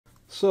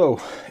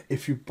So,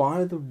 if you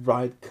buy the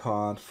right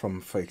card from,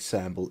 for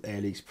example,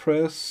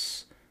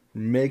 AliExpress,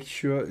 make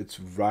sure it's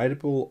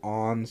writable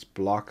on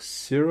block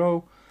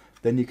 0,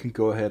 then you can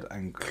go ahead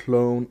and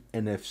clone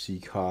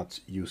NFC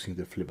cards using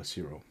the Flipper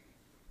Zero.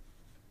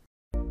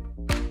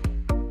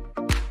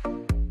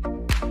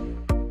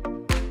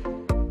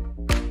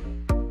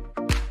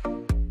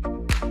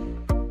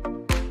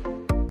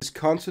 This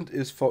content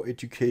is for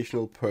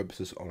educational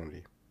purposes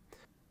only.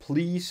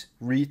 Please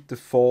read the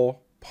 4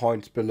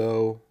 points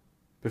below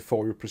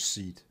before you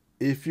proceed.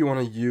 If you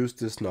want to use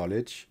this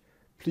knowledge,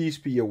 please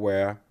be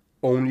aware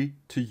only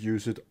to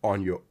use it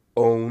on your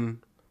own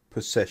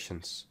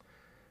possessions.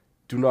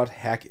 Do not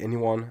hack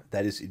anyone,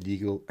 that is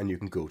illegal and you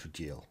can go to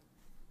jail.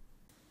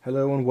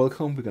 Hello and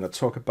welcome. We're going to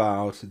talk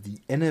about the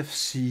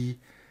NFC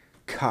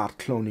card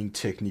cloning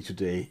technique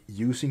today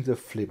using the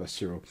Flipper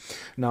Zero.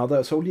 Now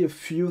there's only a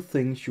few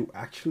things you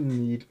actually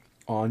need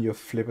on your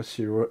Flipper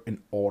Zero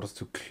in order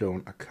to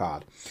clone a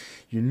card.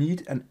 You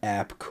need an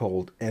app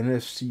called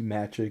NFC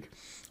Magic,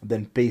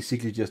 then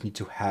basically just need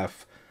to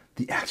have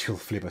the actual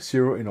Flipper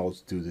Zero in order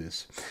to do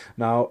this.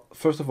 Now,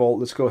 first of all,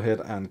 let's go ahead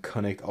and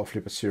connect our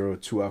Flipper Zero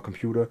to our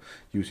computer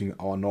using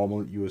our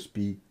normal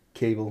USB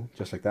cable,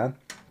 just like that.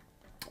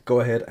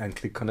 Go ahead and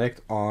click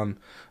connect on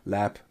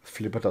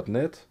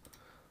labflipper.net.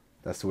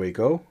 That's the way to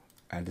go.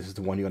 And this is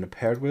the one you're going to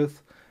pair it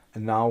with.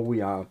 And now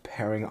we are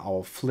pairing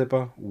our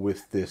Flipper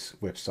with this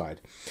website.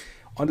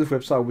 On this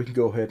website, we can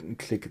go ahead and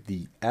click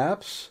the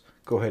apps,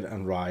 go ahead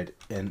and write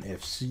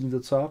NFC in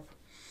the top.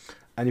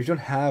 And if you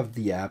don't have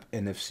the app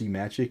NFC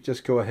Magic,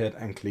 just go ahead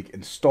and click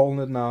install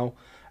it now.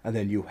 And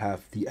then you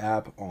have the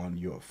app on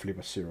your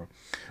Flipper Zero.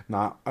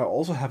 Now, I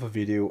also have a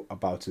video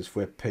about this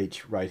web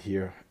page right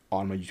here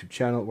on my YouTube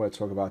channel where I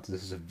talk about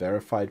this is a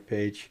verified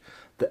page.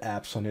 The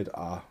apps on it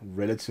are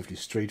relatively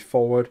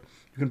straightforward.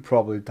 You can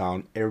probably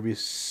download every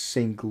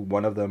single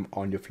one of them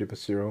on your Flipper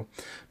Zero.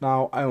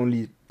 Now, I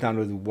only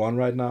downloaded one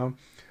right now.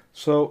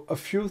 So a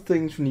few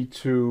things you need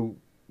to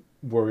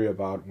worry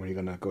about when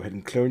you're gonna go ahead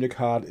and clone your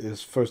card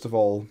is, first of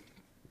all,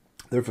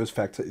 the first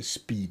factor is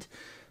speed.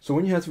 So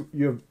when you have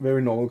your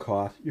very normal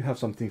card, you have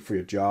something for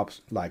your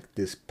jobs, like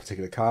this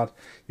particular card,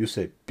 you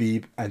say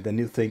beep, and then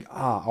you think,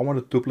 I want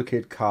a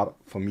duplicate card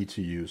for me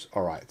to use.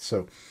 All right,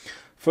 so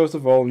first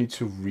of all, you need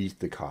to read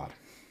the card.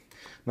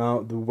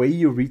 Now, the way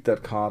you read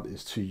that card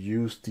is to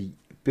use the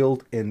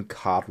built-in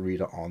card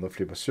reader on the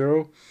Flipper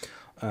Zero.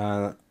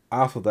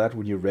 After that,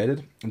 when you read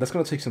it, and that's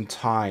going to take some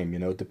time,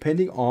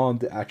 depending on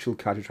the actual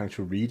card you're trying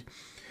to read,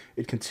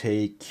 it can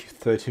take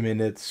 30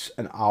 minutes,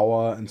 an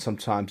hour, and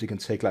sometimes it can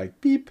take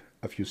like beep,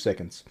 a few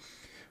seconds.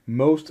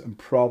 Most and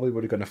probably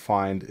what you're going to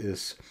find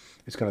is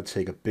it's going to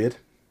take a bit.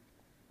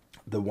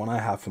 The one I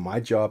have for my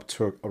job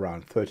took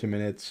around 30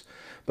 minutes,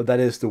 but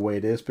that is the way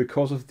it is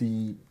because of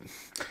the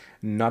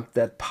not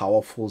that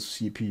powerful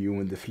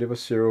CPU in the Flipper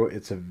Zero.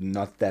 It's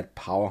not that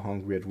power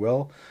hungry as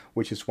well,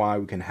 which is why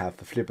we can have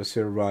the Flipper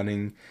Zero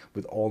running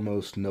with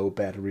almost no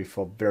battery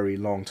for a very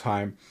long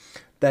time.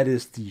 That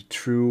is the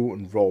true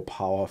and raw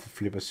power of the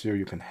Flipper Zero.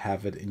 You can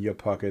have it in your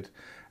pocket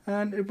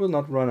and it will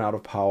not run out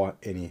of power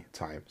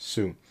anytime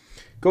soon.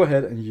 Go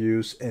ahead and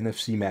use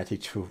NFC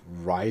Magic to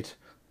write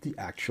the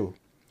actual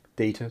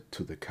data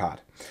to the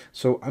card.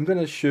 So I'm going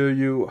to show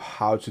you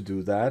how to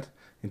do that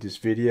in this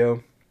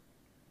video.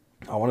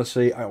 I want to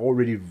say I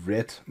already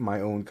read my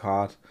own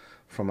card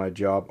from my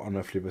job on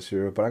my Flipper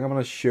Zero, but I'm going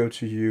to show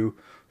to you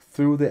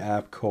through the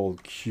app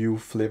called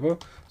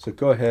QFlipper. So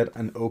go ahead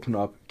and open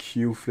up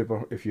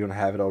QFlipper if you don't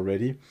have it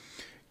already.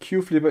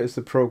 QFlipper is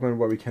the program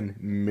where we can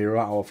mirror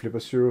our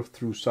Flipper Zero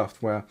through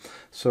software.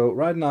 So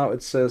right now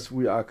it says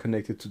we are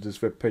connected to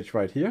this web page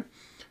right here.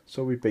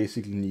 So we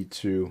basically need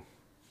to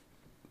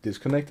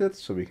disconnect it.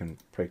 So we can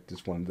break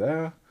this one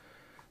there.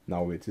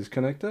 Now we're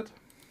disconnected.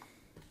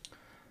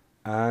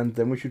 And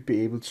then we should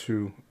be able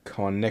to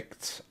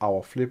connect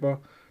our Flipper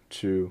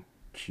to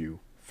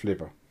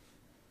QFlipper.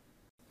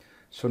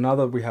 So now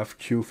that we have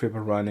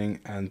QFlipper running,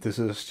 and this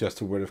is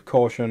just a word of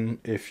caution,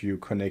 if you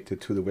connect it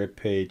to the web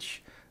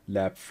page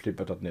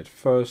labflipper.net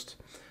first,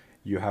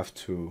 you have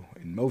to,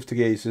 in most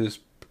cases,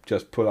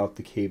 just pull out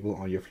the cable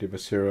on your Flipper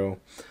Zero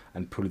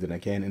and pull it in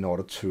again in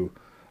order to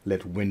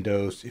let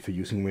Windows, if you're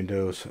using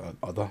Windows or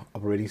other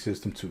operating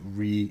system,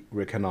 to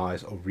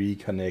recognize or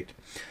reconnect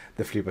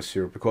the Flipper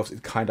Zero, because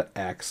it kind of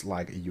acts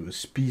like a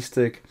USB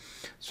stick.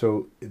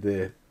 So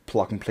the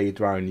plug and play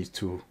driver needs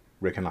to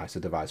recognize the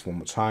device one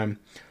more time.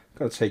 It's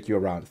going to take you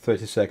around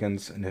 30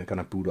 seconds and then going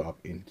to boot up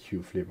in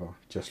QFlipper,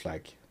 just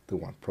like the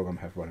one program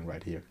I have running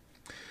right here.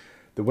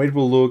 The way it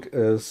will look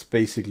is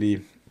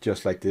basically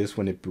just like this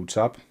when it boots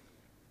up.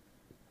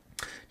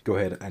 Go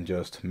ahead and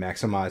just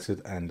maximize it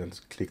and then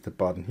click the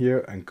button here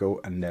and go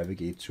and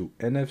navigate to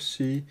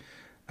NFC.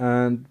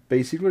 And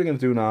basically what you're going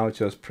to do now is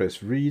just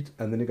press read,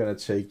 and then you're going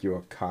to take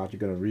your card you're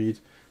going to read,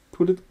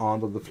 put it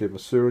onto the Flipper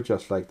Zero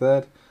just like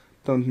that.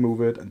 Don't move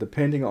it, and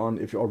depending on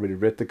if you already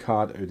read the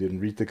card or you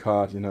didn't read the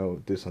card,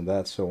 this and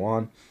that, so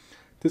on.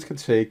 This can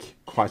take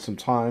quite some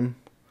time.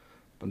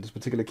 But in this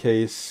particular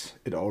case,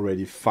 it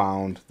already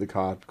found the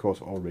card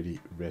because I already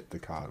read the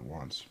card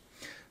once.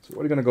 So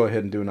what we're gonna go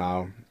ahead and do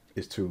now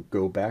is to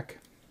go back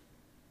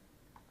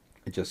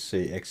and just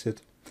say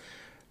exit.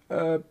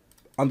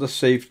 Under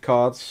saved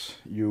cards,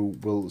 you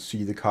will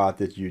see the card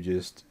that you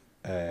just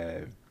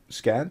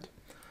scanned.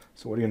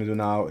 So what you're gonna do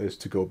now is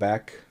to go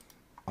back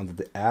under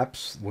the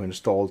apps. We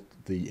installed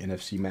the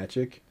NFC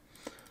Magic.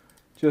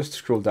 Just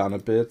scroll down a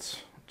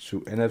bit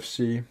to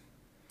NFC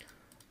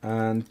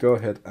and go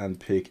ahead and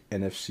pick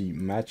NFC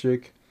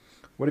Magic.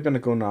 What you're gonna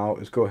go now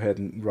is go ahead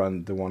and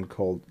run the one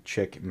called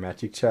check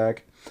magic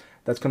tag.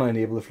 That's gonna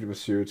enable the Flipper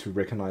Zero to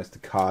recognize the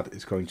card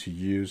it's going to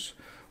use,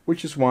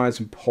 which is why it's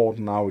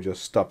important now we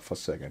just stop for a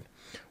second.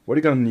 What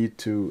you're gonna need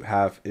to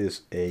have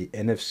is a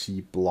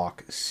NFC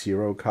block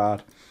 0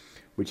 card,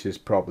 which is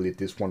probably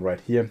this one right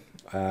here.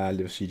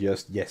 Let's see,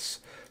 just yes.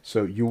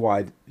 So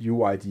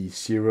UID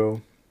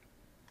 0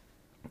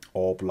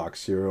 or block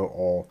 0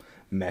 or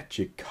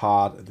magic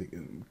card,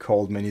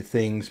 called many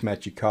things,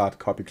 magic card,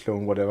 copy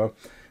clone, whatever.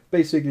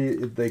 Basically,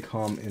 they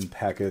come in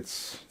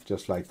packets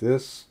just like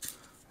this,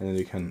 and then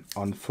you can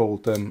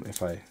unfold them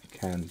if I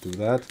can do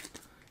that.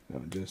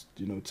 Just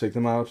take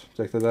them out,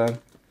 take that out.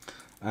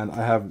 And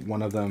I have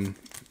one of them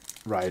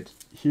right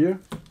here,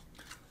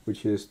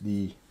 which is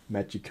the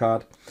magic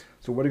card.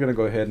 So what you're gonna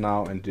go ahead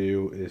now and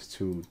do is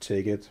to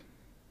take it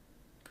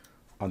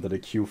under the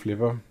Q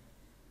Flipper,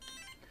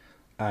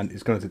 and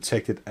it's gonna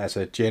detect it as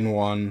a Gen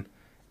 1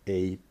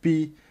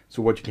 AB.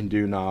 So what you can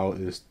do now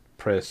is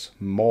press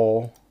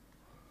more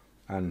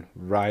and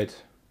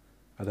write,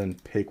 and then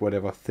pick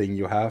whatever thing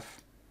you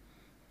have,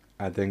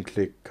 and then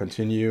click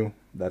continue.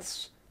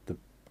 That's the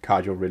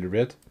card you already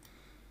read,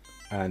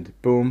 and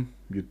boom,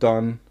 you're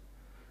done.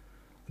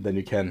 And then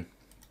you can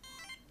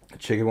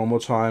check it one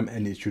more time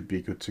and it should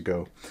be good to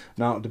go.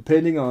 Now,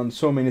 depending on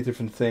so many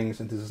different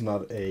things, and this is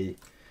not a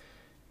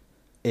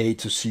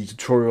to Z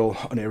tutorial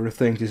on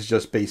everything, this is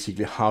just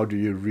basically how do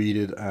you read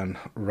it and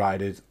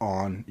write it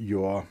on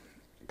your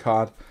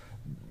card.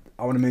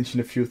 I want to mention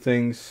a few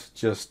things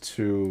just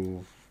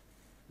to,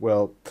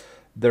 well,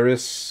 there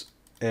is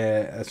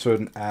a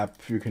certain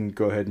app you can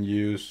go ahead and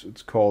use.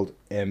 It's called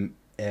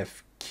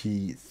MF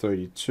Key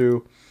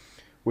 32,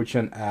 which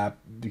an app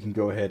you can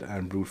go ahead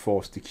and brute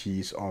force the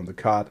keys on the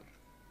card.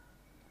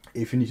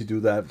 If you need to do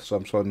that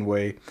some certain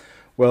way,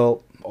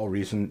 well, or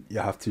reason, you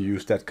have to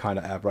use that kind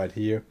of app right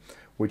here,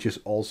 which is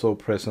also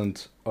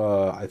present,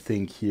 I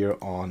think, here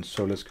on.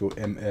 So let's go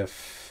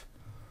MF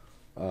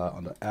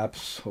on the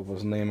apps. What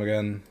was the name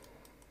again?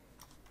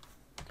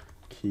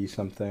 Key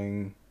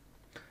something.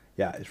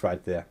 Yeah, it's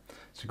right there.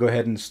 So go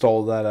ahead and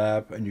install that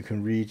app, and you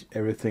can read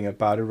everything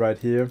about it right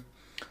here.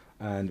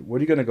 And what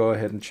you're gonna go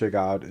ahead and check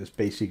out is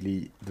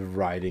basically the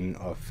writing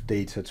of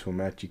data to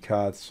magic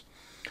cards.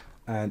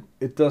 And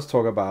it does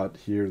talk about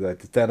here that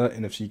the standard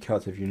NFC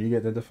cards have unique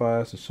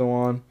identifiers and so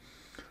on,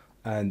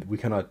 and we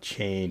cannot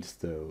change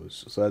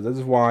those. So that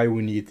is why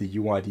we need the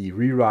UID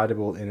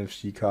re-writeable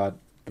NFC card,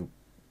 the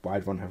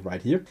white one I have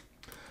right here.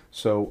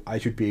 So I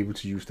should be able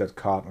to use that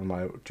card on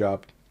my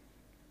job.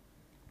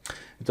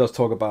 It does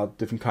talk about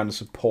different kind of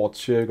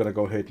supports here. You're gonna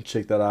go ahead and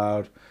check that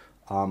out.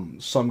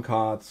 Some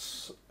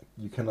cards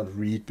you cannot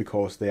read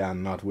because they are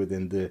not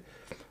within the,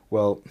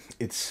 well,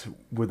 it's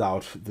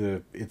without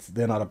the,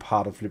 they're not a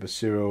part of Flipper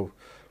Zero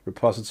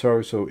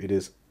repository, so it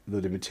is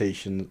the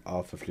limitation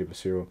of a Flipper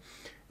Zero.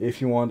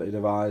 If you want a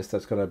device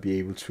that's gonna be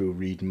able to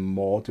read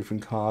more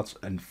different cards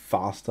and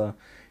faster,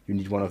 you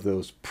need one of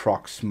those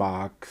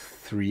Proxmark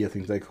 3, I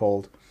think they're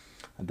called,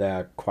 and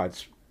they're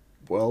quite,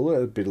 well,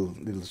 a little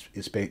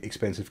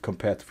expensive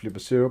compared to Flipper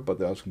Zero, but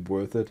they're also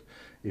worth it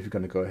if you're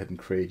gonna go ahead and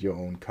create your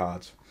own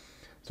cards.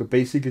 So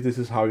basically, this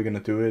is how you're gonna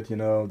do it.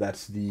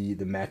 That's the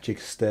magic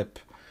step.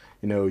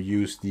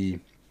 Use the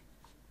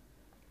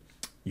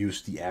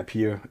app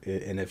here,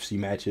 NFC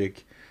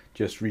Magic.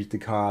 Just read the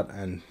card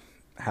and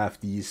have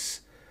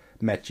these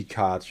magic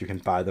cards. You can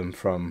buy them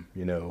from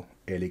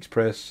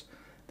AliExpress.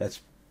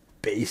 That's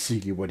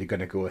basically what you're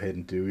gonna go ahead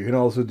and do. You can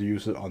also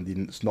use it on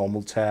the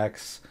normal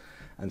tags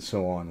and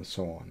so on and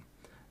so on.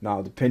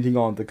 Now, depending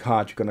on the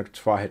card you're gonna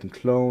try ahead and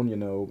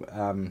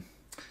clone,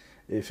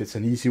 if it's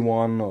an easy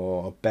one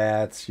or a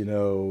bad,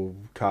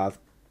 card,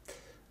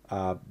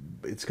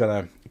 it's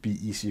gonna be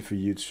easy for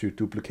you to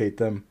duplicate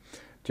them.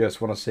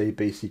 Just want to say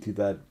basically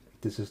that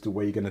this is the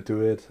way you're gonna do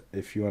it.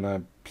 If you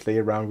wanna play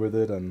around with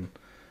it and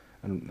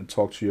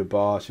talk to your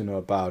boss,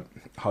 about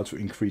how to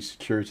increase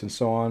security and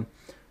so on,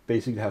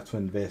 basically have to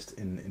invest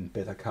in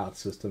better card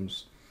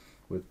systems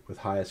with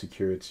higher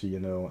security,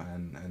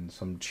 and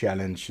some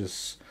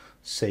challenges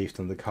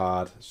saved on the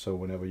card. So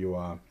whenever you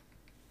are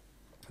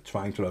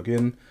trying to log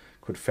in,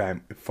 could,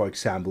 for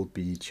example,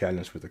 be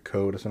challenged with a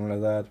code or something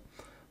like that.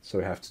 So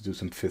you have to do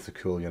some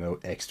physical,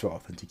 extra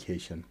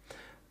authentication.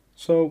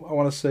 So I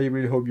want to say,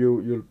 really hope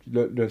you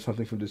learned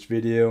something from this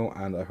video,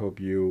 and I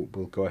hope you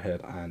will go ahead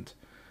and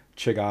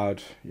check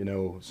out,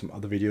 some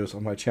other videos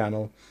on my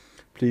channel.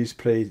 Please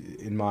play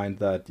in mind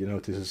that,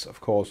 this is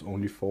of course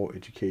only for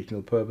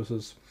educational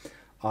purposes.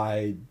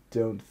 I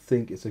don't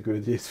think it's a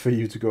good idea for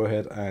you to go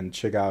ahead and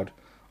check out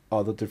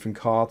other different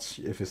cards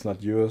if it's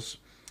not yours.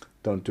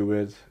 don't do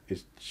it.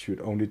 It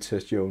should only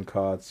test your own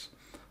cards.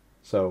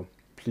 So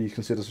please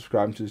consider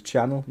subscribing to this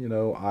channel. You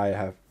know, I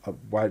have a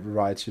wide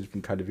variety of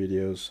different kind of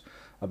videos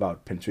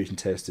about penetration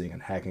testing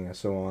and hacking and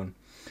so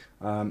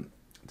on.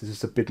 This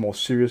is a bit more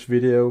serious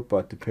video,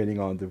 but depending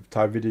on the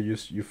type of video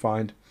you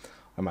find,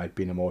 I might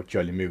be in a more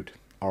jolly mood.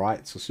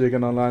 Alright, so see you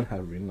again online. Have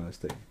a really nice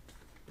day.